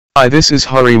Hi, this is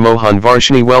Hari Mohan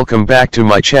Varshini. Welcome back to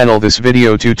my channel. This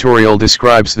video tutorial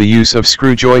describes the use of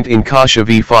screw joint in CATIA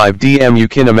DMU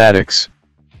Kinematics.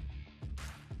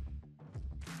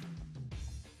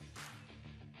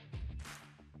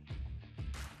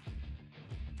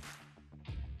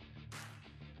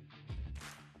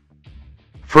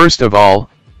 First of all,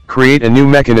 create a new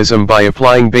mechanism by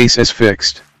applying base as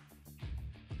fixed.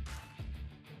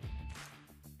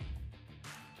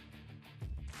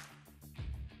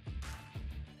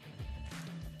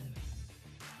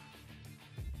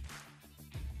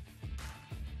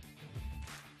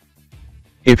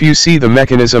 If you see the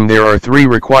mechanism, there are three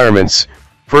requirements.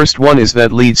 First one is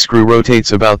that lead screw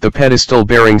rotates about the pedestal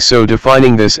bearing, so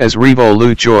defining this as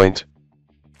revolute joint.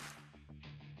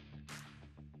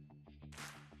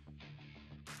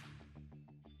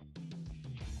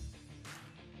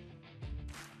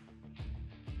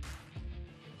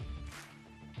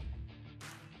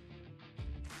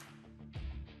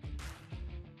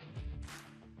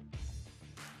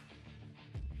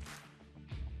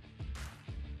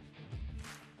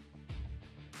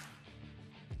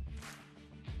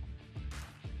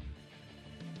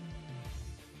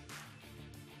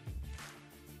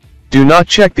 Do not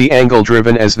check the angle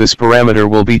driven, as this parameter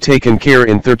will be taken care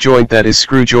in third joint, that is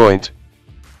screw joint.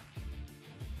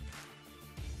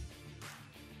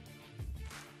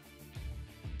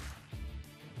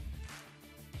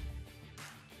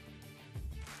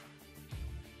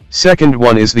 Second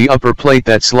one is the upper plate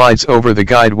that slides over the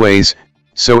guideways,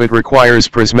 so it requires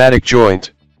prismatic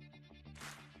joint.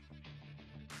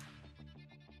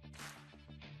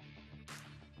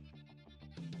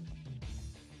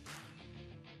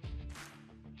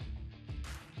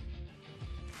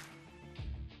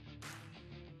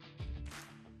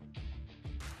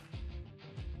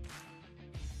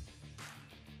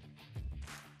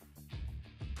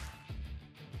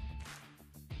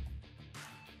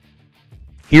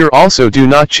 Here also do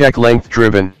not check length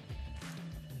driven.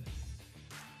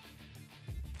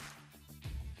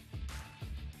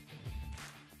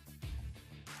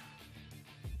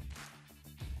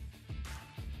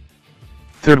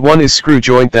 Third one is screw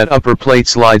joint, that upper plate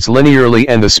slides linearly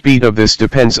and the speed of this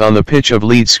depends on the pitch of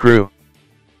lead screw.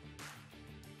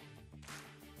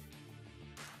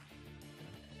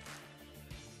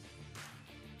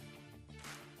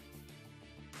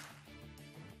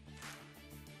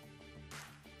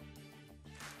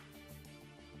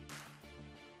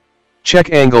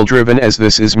 Check angle driven, as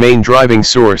this is main driving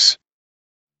source.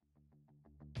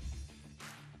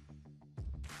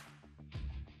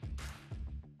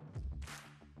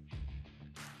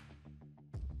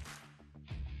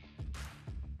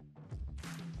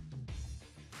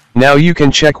 Now you can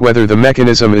check whether the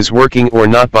mechanism is working or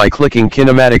not by clicking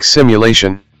Kinematics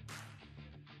Simulation.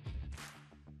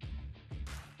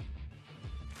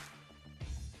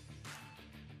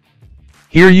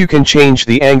 Here you can change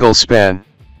the angle span.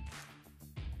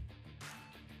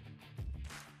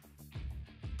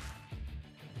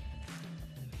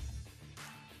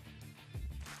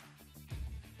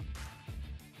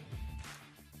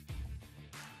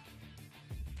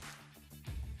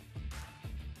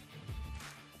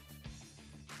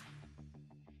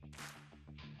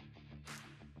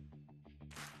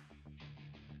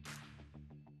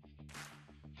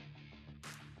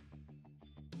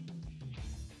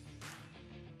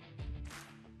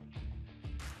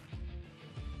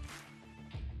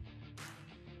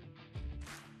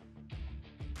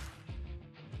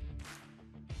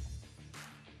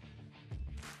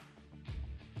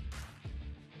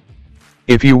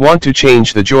 If you want to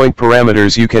change the joint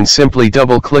parameters, you can simply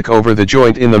double-click over the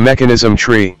joint in the mechanism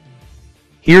tree.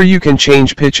 Here you can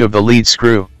change pitch of the lead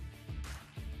screw.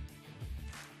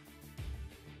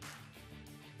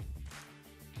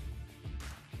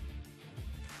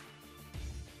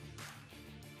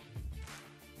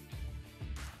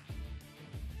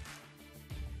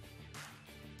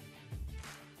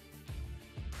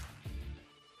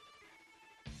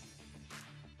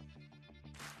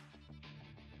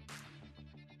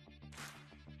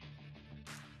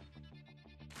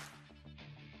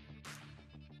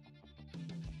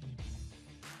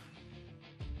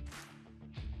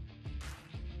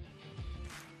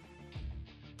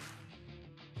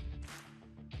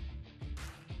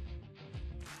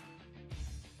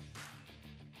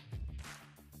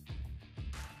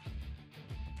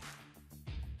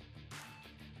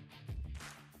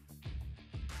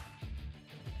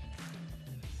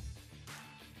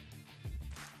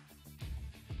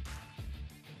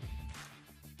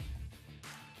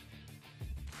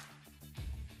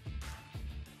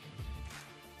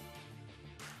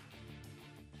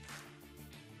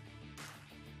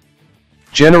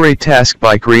 Generate task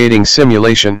by creating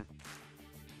simulation.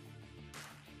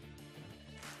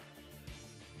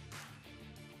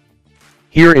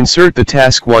 Here insert the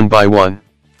task one by one.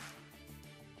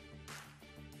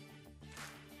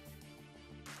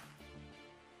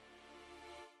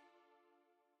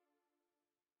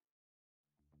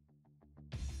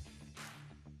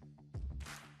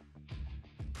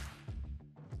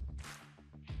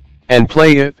 And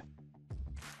play it.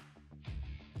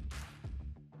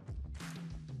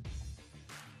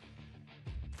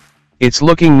 It's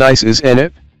looking nice, isn't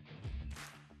it?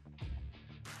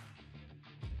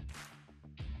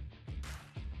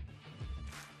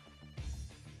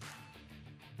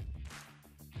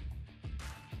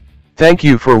 Thank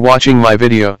you for watching my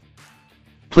video.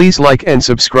 Please like and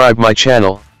subscribe my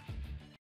channel.